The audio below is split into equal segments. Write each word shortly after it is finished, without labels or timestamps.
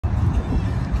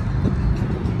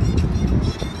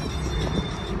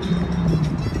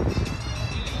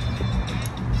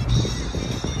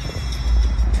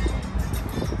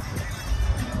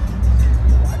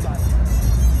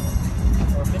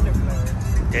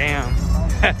Damn.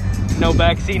 No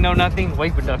backseat, no nothing.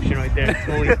 Weight production right there.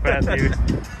 Holy crap, dude.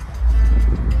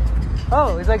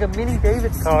 Oh, it's like a mini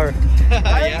David's car.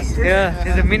 Yeah,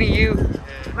 it's a mini U.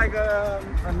 Like a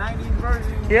 90s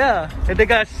version. Yeah, and they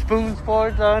got spoon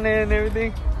sports on it and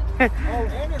everything. Oh,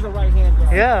 and it's a right-hand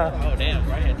drive. Yeah. Oh, damn,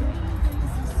 right-hand drive.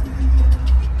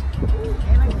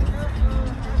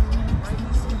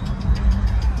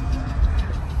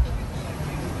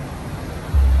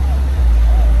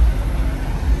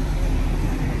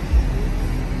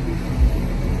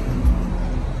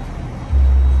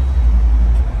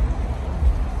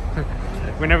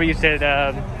 Whenever you said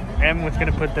M was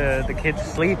gonna put the kids to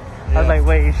sleep, I was like,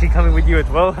 wait, is she coming with you as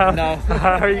well? How, No.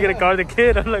 How are you gonna guard the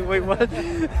kid? I'm like, wait, what?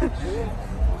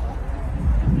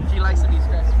 She likes to be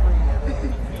stress-free.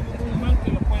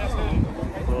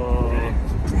 Oh,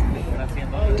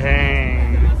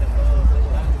 dang.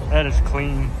 That is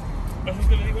clean.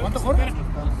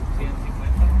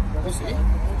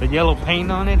 The yellow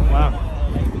paint on it, wow.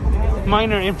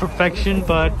 Minor imperfection,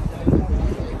 but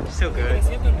still good.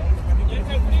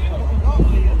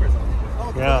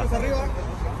 Yeah.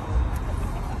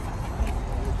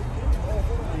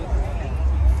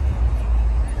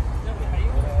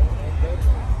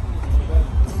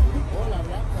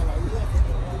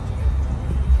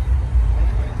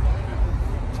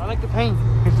 I like the paint.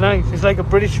 It's nice. It's like a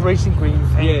British racing green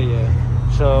paint. Yeah, yeah.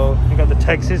 So you got the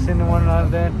Texas in the one out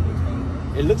of that.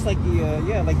 It looks like the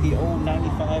like the old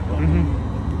 95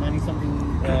 90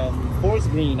 something forest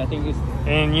green, I think it's.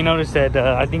 And you notice that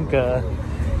I think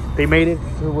they made it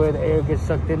to where the air gets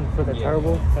sucked in for the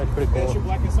turbo. That's pretty cool. That's your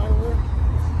black inside over there?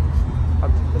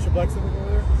 That's your black sitting over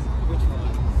there?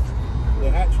 The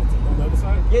hatch on the other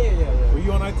side? Yeah. Were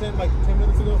you on I-10 like 10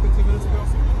 minutes ago, 15 minutes ago?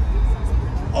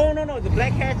 Oh, no, the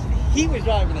black hatch, he was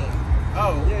driving it.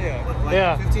 Oh,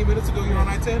 yeah. 15 minutes ago you were on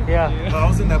I-10? Yeah. I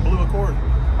was in that blue Accord.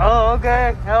 Oh,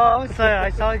 okay. Oh, I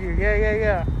saw you.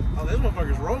 Yeah. Oh, this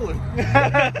motherfucker's rolling. He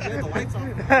had the lights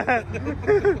on.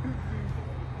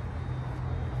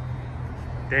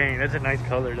 Dang, that's a nice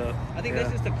color though. I think that's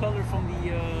just the color from the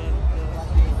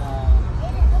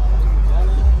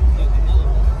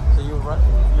so you're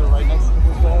right next to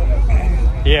this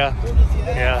guy? Yeah.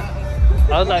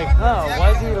 I was like, oh,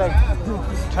 why is he like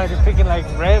trying to freaking like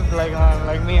rev like on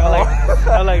like me? I'm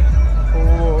like,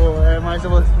 oh, am I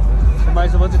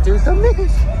supposed to do something?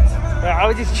 I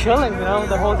was just chilling,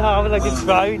 the whole time. I was like just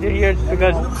driving to here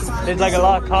because there's like a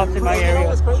lot of cops in my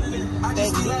area.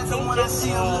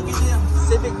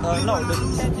 Civic, no,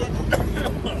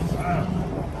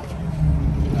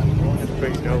 That's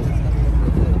pretty dope.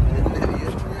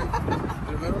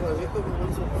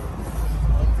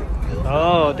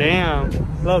 Oh, damn.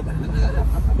 Look.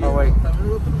 Oh, wait.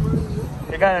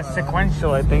 They got a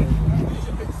sequential, I think.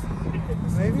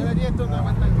 Maybe? I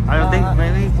don't think,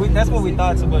 maybe. That's what we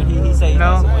thought, but he said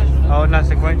no. Oh, not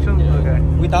sequential? Okay.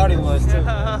 We thought it was, too.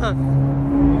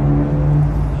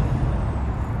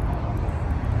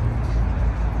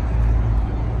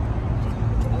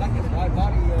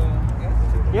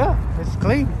 Yeah, it's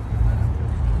clean.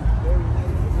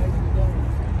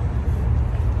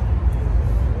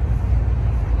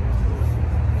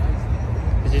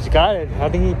 He just got it. I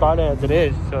think he bought it as it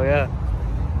is, so yeah.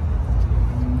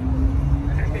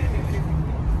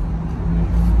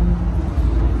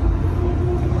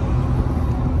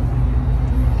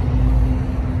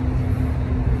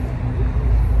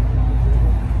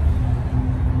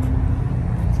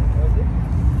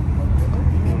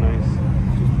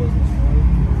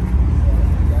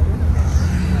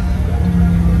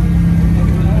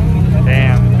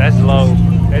 That's low.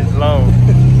 It's low.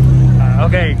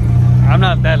 Okay, I'm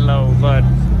not that low, but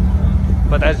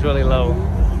that's really low.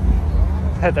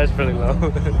 That's really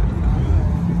low.